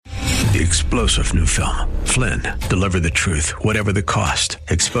The explosive new film, Flynn, deliver the truth, whatever the cost,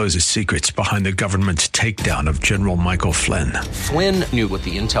 exposes secrets behind the government's takedown of General Michael Flynn. Flynn knew what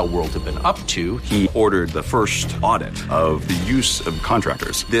the intel world had been up to. He ordered the first audit of the use of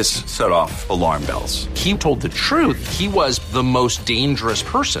contractors. This set off alarm bells. He told the truth. He was the most dangerous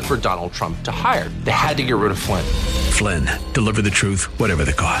person for Donald Trump to hire. They had to get rid of Flynn. Flynn, deliver the truth, whatever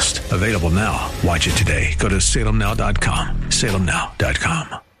the cost. Available now. Watch it today. Go to salemnow.com.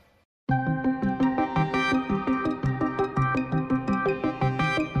 salemnow.com.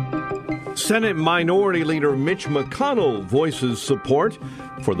 Senate Minority Leader Mitch McConnell voices support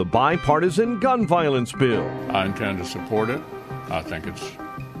for the bipartisan gun violence bill. I intend to support it. I think it's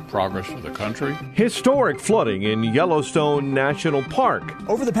progress for the country. Historic flooding in Yellowstone National Park.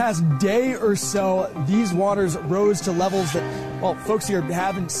 Over the past day or so, these waters rose to levels that, well, folks here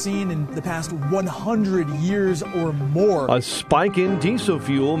haven't seen in the past 100 years or more. A spike in diesel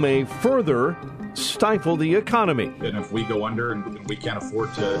fuel may further stifle the economy. And if we go under and we can't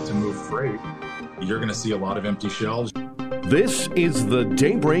afford to move freight, you're going to see a lot of empty shelves. This is the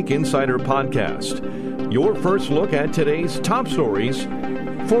Daybreak Insider Podcast, your first look at today's top stories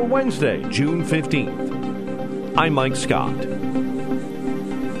for Wednesday, June 15th. I'm Mike Scott.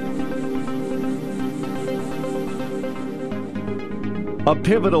 A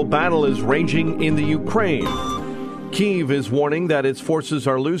pivotal battle is raging in the Ukraine. Kyiv is warning that its forces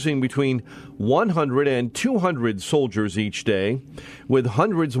are losing between 100 and 200 soldiers each day, with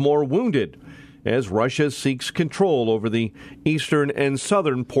hundreds more wounded, as Russia seeks control over the eastern and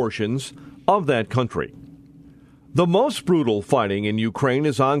southern portions of that country. The most brutal fighting in Ukraine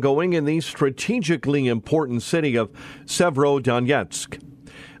is ongoing in the strategically important city of Severodonetsk.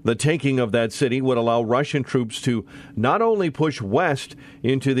 The taking of that city would allow Russian troops to not only push west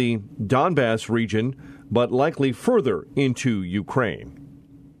into the Donbas region, but likely further into Ukraine.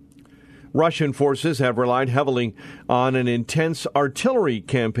 Russian forces have relied heavily on an intense artillery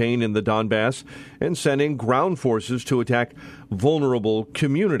campaign in the Donbas and sent in ground forces to attack vulnerable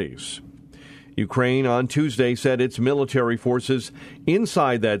communities. Ukraine on Tuesday said its military forces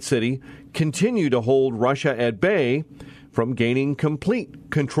inside that city continue to hold Russia at bay from gaining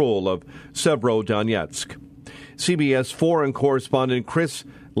complete control of Severodonetsk. CBS foreign correspondent Chris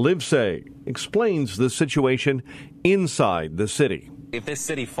Livesay explains the situation inside the city. If this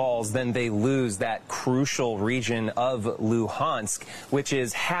city falls, then they lose that crucial region of Luhansk, which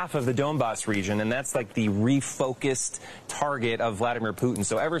is half of the Donbas region, and that's like the refocused target of Vladimir Putin.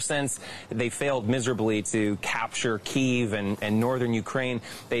 So ever since they failed miserably to capture Kyiv and northern Ukraine,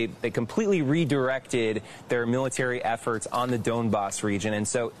 they completely redirected their military efforts on the Donbas region. And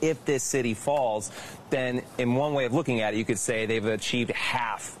so if this city falls, then in one way of looking at it, you could say they've achieved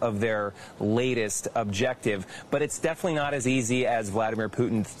half of their latest objective. But it's definitely not as easy as Vladimir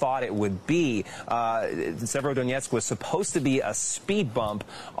Putin thought it would be. Severodonetsk was supposed to be a speed bump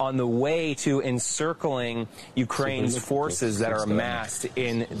on the way to encircling Ukraine's forces that are amassed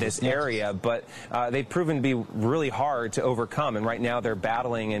in this area, but they've proven to be really hard to overcome. And right now they're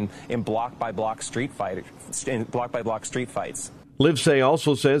battling in block-by-block street fights. Livesay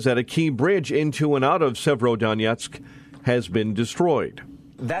also says that a key bridge into and out of Severodonetsk has been destroyed.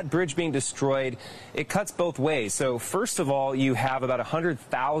 That bridge being destroyed, it cuts both ways. So first of all, you have about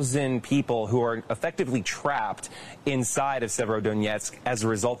 100,000 people who are effectively trapped inside of Severodonetsk as a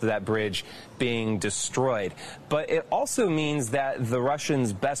result of that bridge being destroyed. But it also means that the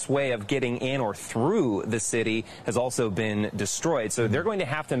Russians' best way of getting in or through the city has also been destroyed. So they're going to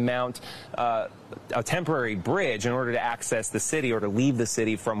have to mount a temporary bridge in order to access the city or to leave the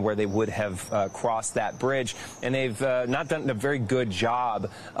city from where they would have crossed that bridge. And they've not done a very good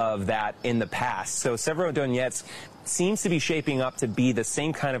job of that in the past. So Severodonetsk seems to be shaping up to be the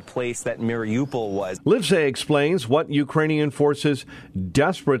same kind of place that Mariupol was. Livesay explains what Ukrainian forces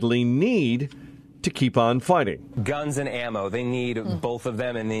desperately need to keep on fighting. Guns and ammo. They need both of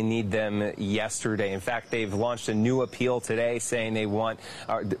them, and they need them yesterday. In fact, they've launched a new appeal today saying they want,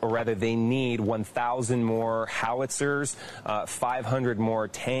 or rather they need 1,000 more howitzers, 500 more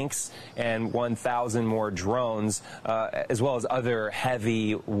tanks, and 1,000 more drones, as well as other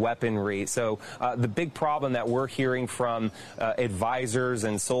heavy weaponry. So the big problem that we're hearing from advisors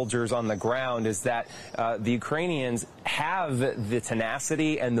and soldiers on the ground is that the Ukrainians have the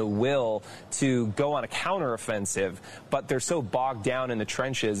tenacity and the will to go on a counteroffensive, but they're so bogged down in the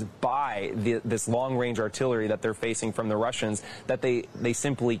trenches by this long-range artillery that they're facing from the Russians that they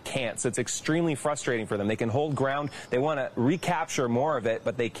simply can't. So it's extremely frustrating for them. They can hold ground. They want to recapture more of it,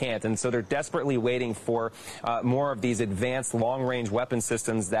 but they can't. And so they're desperately waiting for more of these advanced long-range weapon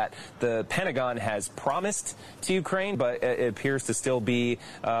systems that the Pentagon has promised to Ukraine, but it appears to still be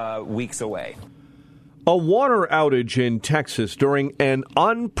weeks away. A water outage in Texas during an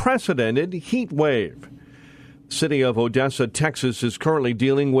unprecedented heat wave. The city of Odessa, Texas, is currently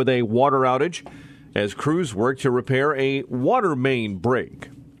dealing with a water outage as crews work to repair a water main break.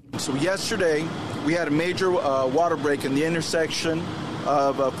 So yesterday, we had a major water break in the intersection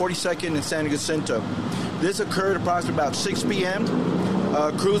of 42nd and San Jacinto. This occurred approximately about 6 p.m.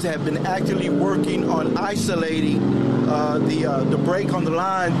 Crews have been actively working on isolating the break on the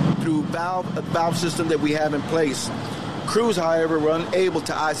line through valve system that we have in place. Crews, however, were unable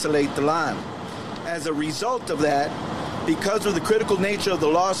to isolate the line. As a result of that, because of the critical nature of the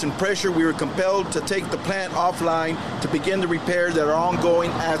loss in pressure, we were compelled to take the plant offline to begin the repairs that are ongoing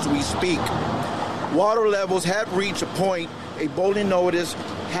as we speak. Water levels have reached a point. A boiling notice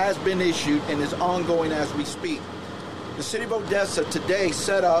has been issued and is ongoing as we speak. The city of Odessa today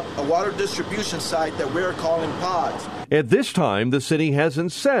set up a water distribution site that we're calling PODS. At this time, the city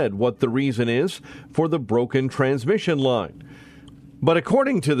hasn't said what the reason is for the broken transmission line. But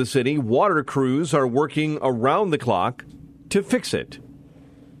according to the city, water crews are working around the clock to fix it.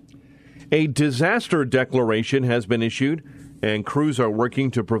 A disaster declaration has been issued, and crews are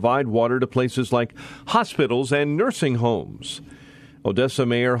working to provide water to places like hospitals and nursing homes. Odessa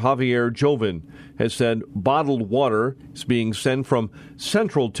Mayor Javier Joven has said bottled water is being sent from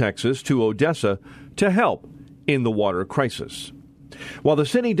central Texas to Odessa to help in the water crisis. While the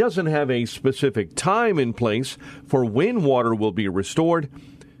city doesn't have a specific time in place for when water will be restored,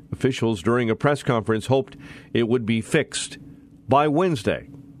 officials during a press conference hoped it would be fixed by Wednesday.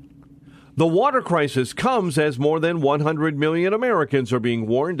 The water crisis comes as more than 100 million Americans are being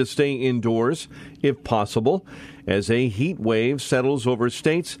warned to stay indoors, if possible, as a heat wave settles over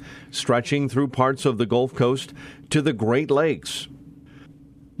states stretching through parts of the Gulf Coast to the Great Lakes.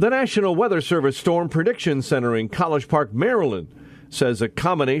 The National Weather Service Storm Prediction Center in College Park, Maryland, says a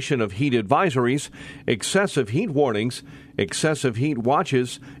combination of heat advisories, excessive heat warnings, excessive heat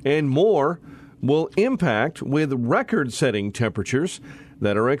watches, and more will impact with record-setting temperatures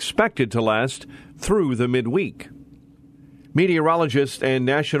that are expected to last through the midweek. Meteorologist and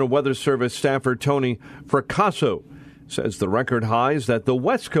National Weather Service staffer Tony Fracasso says the record highs that the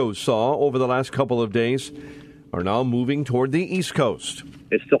West Coast saw over the last couple of days are now moving toward the East Coast.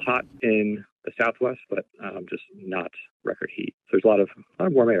 It's still hot in the Southwest, but just not record heat. So there's a lot of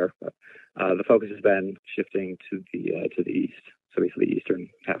warm air, but the focus has been shifting to the east, so basically the eastern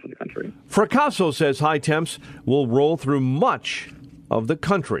half of the country. Fracasso says high temps will roll through much of the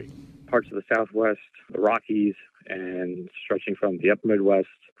country. Parts of the Southwest, the Rockies, and stretching from the upper Midwest,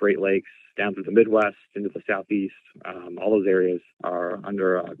 Great Lakes, down through the Midwest, into the Southeast. All those areas are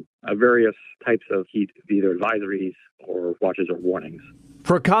under various types of heat, either advisories or watches or warnings.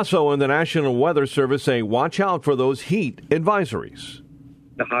 Fracasso and the National Weather Service say watch out for those heat advisories.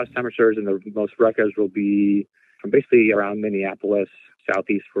 The hottest temperatures and the most records will be from basically around Minneapolis,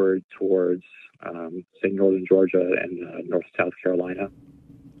 southeastward towards, say, northern Georgia and north South Carolina.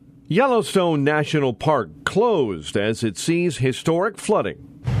 Yellowstone National Park closed as it sees historic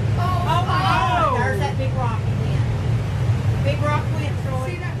flooding. Oh my God, there's that big rock again. Big rock went, Troy.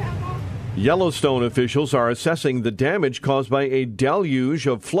 See that down? Yellowstone officials are assessing the damage caused by a deluge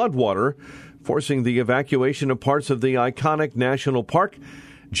of floodwater, forcing the evacuation of parts of the iconic national park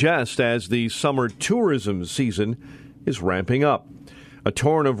just as the summer tourism season is ramping up. A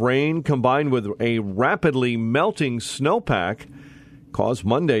torrent of rain combined with a rapidly melting snowpack caused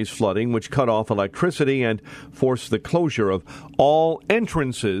Monday's flooding, which cut off electricity and forced the closure of all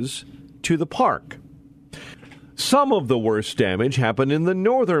entrances to the park. Some of the worst damage happened in the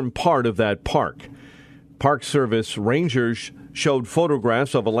northern part of that park. Park Service rangers showed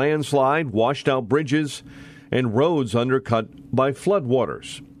photographs of a landslide, washed out bridges, and roads undercut by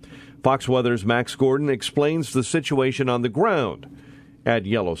floodwaters. Fox Weather's Max Gordon explains the situation on the ground at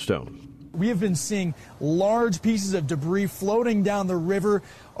Yellowstone. We have been seeing large pieces of debris floating down the river.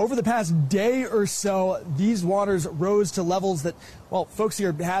 Over the past day or so, these waters rose to levels that well, folks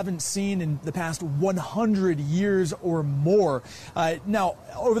here haven't seen in the past 100 years or more. Now,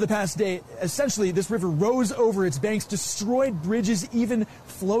 over the past day, essentially, this river rose over its banks, destroyed bridges, even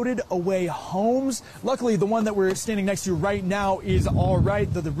floated away homes. Luckily, the one that we're standing next to right now is all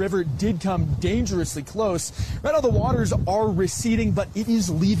right, though the river did come dangerously close. Right now, the waters are receding, but it is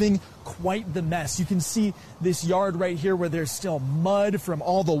leaving quite the mess. You can see this yard right here where there's still mud from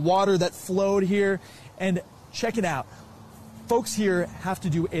all the water that flowed here. And check it out. Folks here have to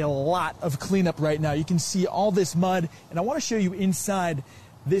do a lot of cleanup right now. You can see all this mud, and I want to show you inside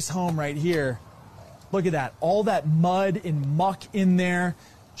this home right here. Look at that. All that mud and muck in there.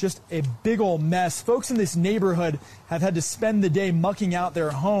 Just a big old mess. Folks in this neighborhood have had to spend the day mucking out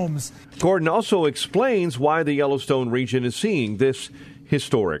their homes. Gordon also explains why the Yellowstone region is seeing this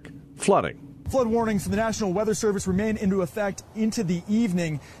historic flooding. Flood warnings from the National Weather Service remain into effect into the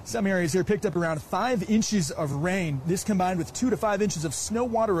evening. Some areas here picked up around 5 inches of rain. This combined with 2 to 5 inches of snow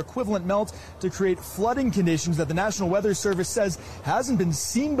water equivalent melt to create flooding conditions that the National Weather Service says hasn't been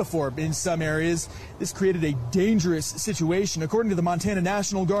seen before in some areas. This created a dangerous situation. According to the Montana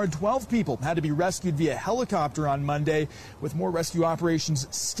National Guard, 12 people had to be rescued via helicopter on Monday, with more rescue operations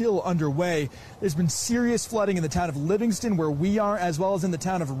still underway. There's been serious flooding in the town of Livingston, where we are, as well as in the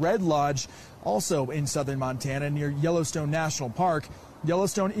town of Red Lodge, also in southern Montana near Yellowstone National Park.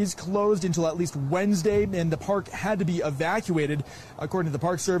 Yellowstone is closed until at least Wednesday, and the park had to be evacuated. According to the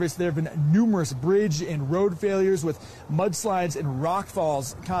Park Service, there have been numerous bridge and road failures, with mudslides and rock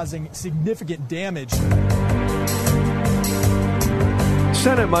falls causing significant damage.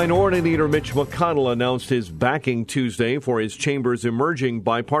 Senate Minority Leader Mitch McConnell announced his backing Tuesday for his chamber's emerging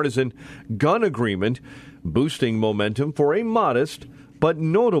bipartisan gun agreement, boosting momentum for a modest but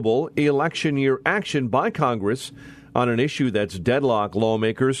notable election year action by Congress on an issue that's deadlocked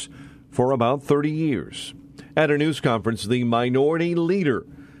lawmakers for about 30 years. At a news conference, the minority leader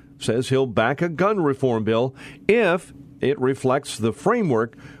says he'll back a gun reform bill if it reflects the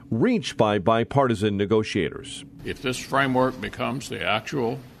framework reached by bipartisan negotiators. If this framework becomes the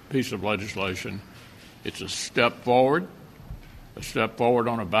actual piece of legislation, it's a step forward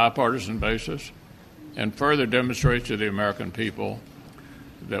on a bipartisan basis, and further demonstrates to the American people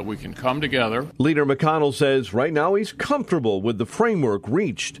that we can come together. Leader McConnell says right now he's comfortable with the framework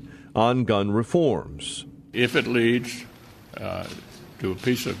reached on gun reforms. If it leads to a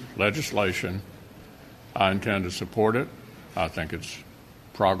piece of legislation, I intend to support it. I think it's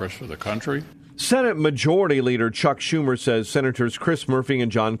progress for the country. Senate Majority Leader Chuck Schumer says Senators Chris Murphy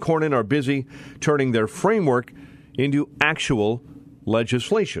and John Cornyn are busy turning their framework into actual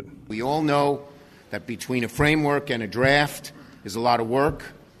legislation. We all know that between a framework and a draft is a lot of work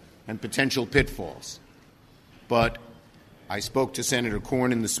and potential pitfalls. But I spoke to Senator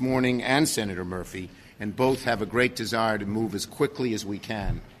Cornyn this morning and Senator Murphy, and both have a great desire to move as quickly as we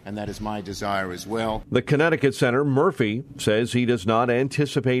can, and that is my desire as well. The Connecticut Senator Murphy says he does not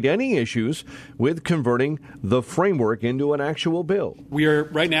anticipate any issues with converting the framework into an actual bill. We are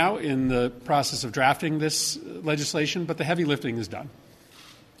right now in the process of drafting this legislation, but the heavy lifting is done.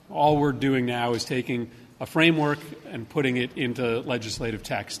 All we're doing now is taking a framework and putting it into legislative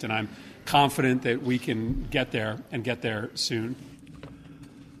text, and I'm confident that we can get there and get there soon.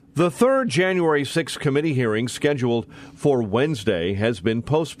 The third January 6th committee hearing scheduled for Wednesday has been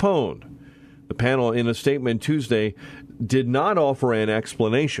postponed. The panel, in a statement Tuesday, did not offer an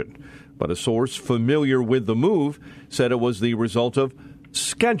explanation, but a source familiar with the move said it was the result of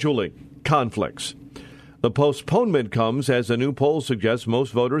scheduling conflicts. The postponement comes as a new poll suggests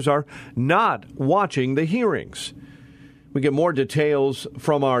most voters are not watching the hearings. We get more details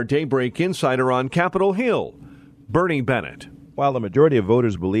from our Daybreak insider on Capitol Hill, Bernie Bennett. While the majority of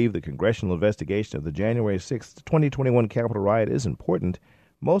voters believe the congressional investigation of the January 6, 2021 Capitol riot is important,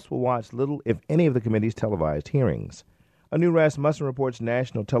 most will watch little, if any, of the committee's televised hearings. A new Rasmussen Reports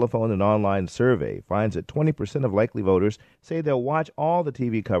national telephone and online survey finds that 20% of likely voters say they'll watch all the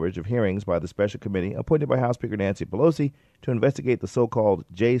TV coverage of hearings by the special committee appointed by House Speaker Nancy Pelosi to investigate the so-called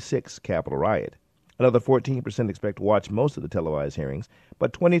J6 Capitol riot. Another 14% expect to watch most of the televised hearings,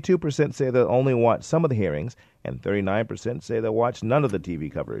 but 22% say they'll only watch some of the hearings, and 39% say they'll watch none of the TV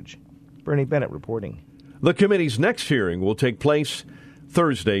coverage. Bernie Bennett reporting. The committee's next hearing will take place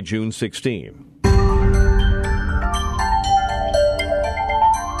Thursday, June 16.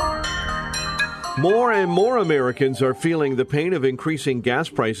 More and more Americans are feeling the pain of increasing gas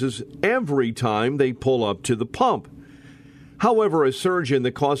prices every time they pull up to the pump. However, a surge in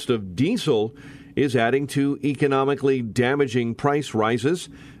the cost of diesel is adding to economically damaging price rises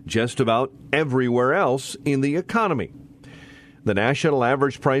just about everywhere else in the economy. The national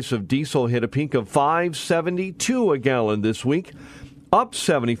average price of diesel hit a peak of $5.72 a gallon this week, up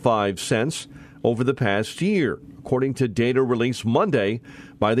 75 cents over the past year, according to data released Monday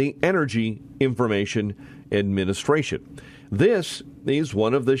by the Energy Information Administration. This is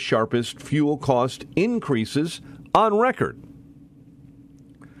one of the sharpest fuel cost increases on record.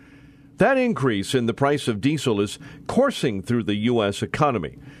 That increase in the price of diesel is coursing through the U.S.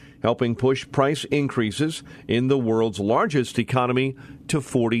 economy, helping push price increases in the world's largest economy to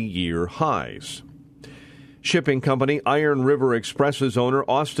 40-year highs. Shipping company Iron River Express's owner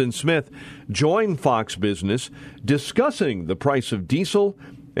Austin Smith joined Fox Business discussing the price of diesel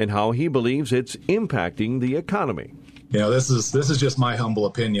and how he believes it's impacting the economy. This is just my humble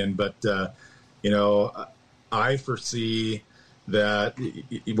opinion, but I foresee that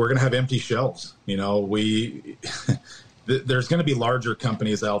we're going to have empty shelves. There's going to be larger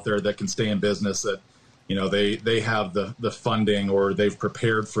companies out there that can stay in business that, they have the funding or they've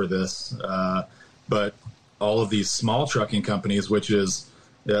prepared for this. But all of these small trucking companies, which is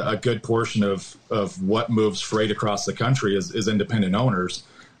a good portion of what moves freight across the country is independent owners,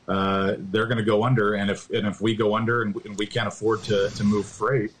 they're going to go under. And if we go under and we can't afford to move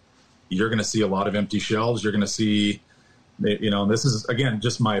freight, you're going to see a lot of empty shelves. You're going to see, this is, again,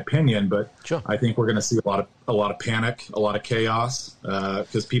 just my opinion, but sure, I think we're going to see a lot of panic, a lot of chaos,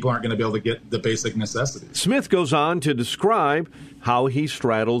 because people aren't going to be able to get the basic necessities. Smith goes on to describe how he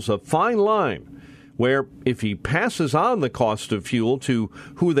straddles a fine line where if he passes on the cost of fuel to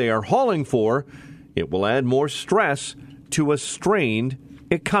who they are hauling for, it will add more stress to a strained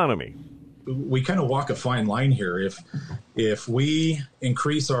economy. We kind of walk a fine line here. If we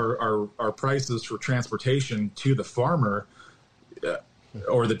increase our prices for transportation to the farmer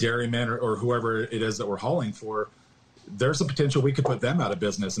or the dairyman or whoever it is that we're hauling for, there's a potential we could put them out of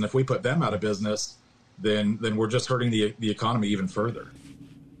business. And if we put them out of business, then we're just hurting the economy even further.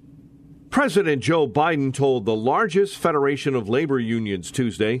 President Joe Biden told the largest Federation of Labor Unions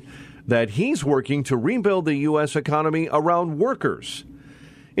Tuesday that he's working to rebuild the U.S. economy around workers.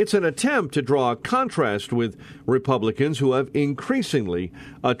 It's an attempt to draw a contrast with Republicans who have increasingly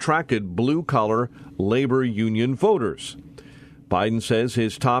attracted blue-collar labor union voters. Biden says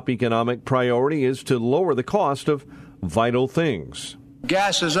his top economic priority is to lower the cost of vital things.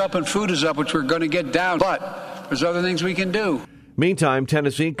 Gas is up and food is up, which we're going to get down, but there's other things we can do. Meantime,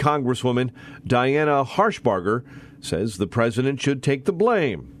 Tennessee Congresswoman Diana Harshbarger says the president should take the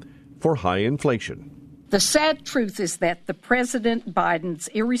blame for high inflation. The sad truth is that the President Biden's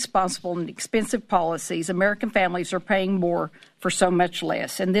irresponsible and expensive policies, American families are paying more for so much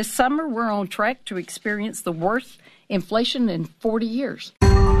less. And this summer, we're on track to experience the worst inflation in 40 years.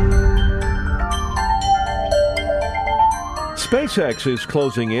 SpaceX is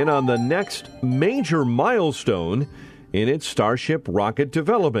closing in on the next major milestone in its Starship rocket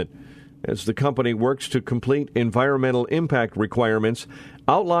development as the company works to complete environmental impact requirements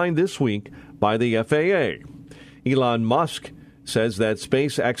outlined this week by the FAA. Elon Musk says that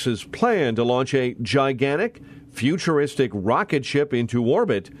SpaceX's plan to launch a gigantic, futuristic rocket ship into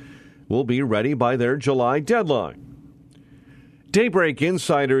orbit will be ready by their July deadline. Daybreak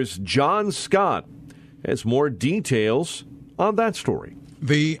Insider's John Scott has more details on that story.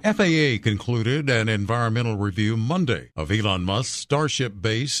 The FAA concluded an environmental review Monday of Elon Musk's Starship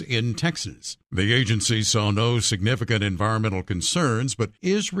base in Texas. The agency saw no significant environmental concerns, but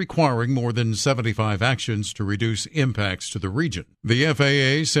is requiring more than 75 actions to reduce impacts to the region. The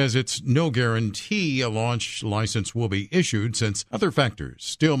FAA says it's no guarantee a launch license will be issued since other factors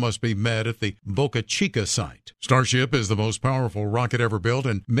still must be met at the Boca Chica site. Starship is the most powerful rocket ever built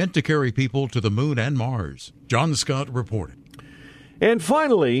and meant to carry people to the moon and Mars. John Scott reported. And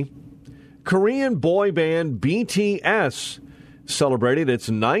finally, Korean boy band BTS celebrated its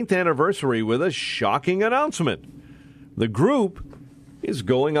 9th anniversary with a shocking announcement. The group is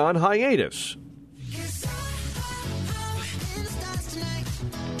going on hiatus.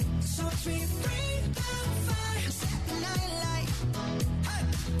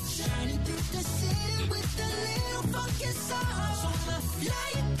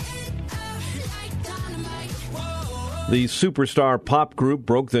 The superstar pop group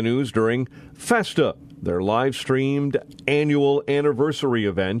broke the news during Festa, their live-streamed annual anniversary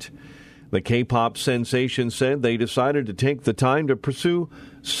event. The K-pop sensation said they decided to take the time to pursue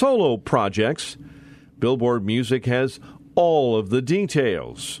solo projects. Billboard Music has all of the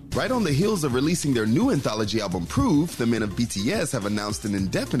details. Right on the heels of releasing their new anthology album Proof, the men of BTS have announced an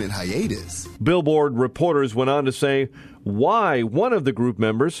indefinite hiatus. Billboard reporters went on to say why one of the group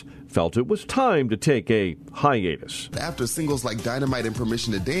members felt it was time to take a hiatus. After singles like Dynamite and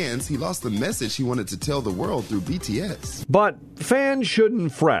Permission to Dance, he lost the message he wanted to tell the world through BTS. But fans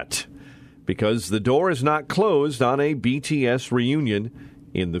shouldn't fret. because the door is not closed on a BTS reunion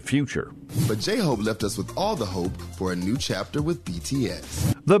in the future. But J-Hope left us with all the hope for a new chapter with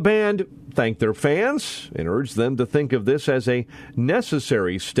BTS. The band thanked their fans and urged them to think of this as a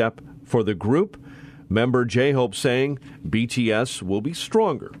necessary step for the group. Member J-Hope saying BTS will be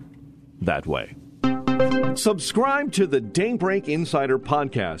stronger that way. Subscribe to the Daybreak Insider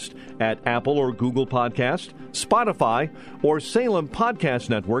podcast at Apple or Google Podcast, Spotify, or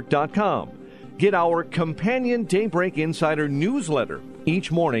SalemPodcastNetwork.com. Get our companion Daybreak Insider newsletter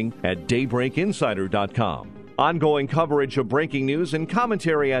each morning at DaybreakInsider.com. Ongoing coverage of breaking news and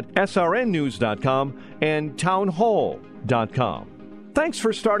commentary at SRNnews.com and TownHall.com. Thanks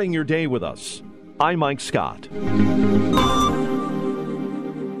for starting your day with us. I'm Mike Scott.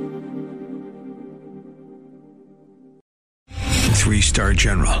 3-star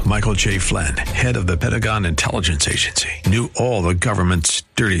General Michael J. Flynn, head of the Pentagon Intelligence Agency, knew all the government's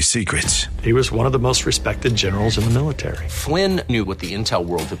dirty secrets. He was one of the most respected generals in the military. Flynn knew what the intel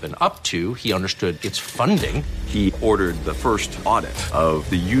world had been up to. He understood its funding. He ordered the first audit of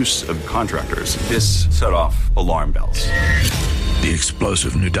the use of contractors. This set off alarm bells. The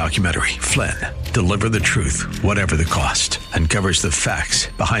explosive new documentary, Flynn, Deliver the Truth, Whatever the Cost, uncovers the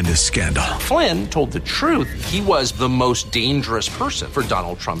facts behind this scandal. Flynn told the truth. He was the most dangerous person for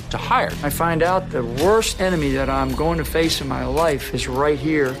Donald Trump to hire. I find out the worst enemy that I'm going to face in my life is right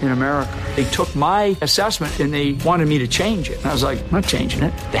here in America. They took my assessment and they wanted me to change it. And I was like, I'm not changing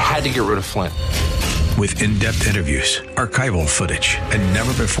it. They had to get rid of Flynn. With in-depth interviews, archival footage, and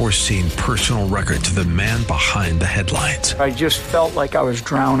never-before-seen personal records of the man behind the headlines. I just felt like I was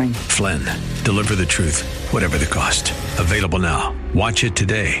drowning. Flynn, Deliver the Truth, Whatever the Cost. Available now. Watch it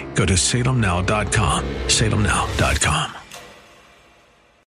today. Go to salemnow.com. salemnow.com.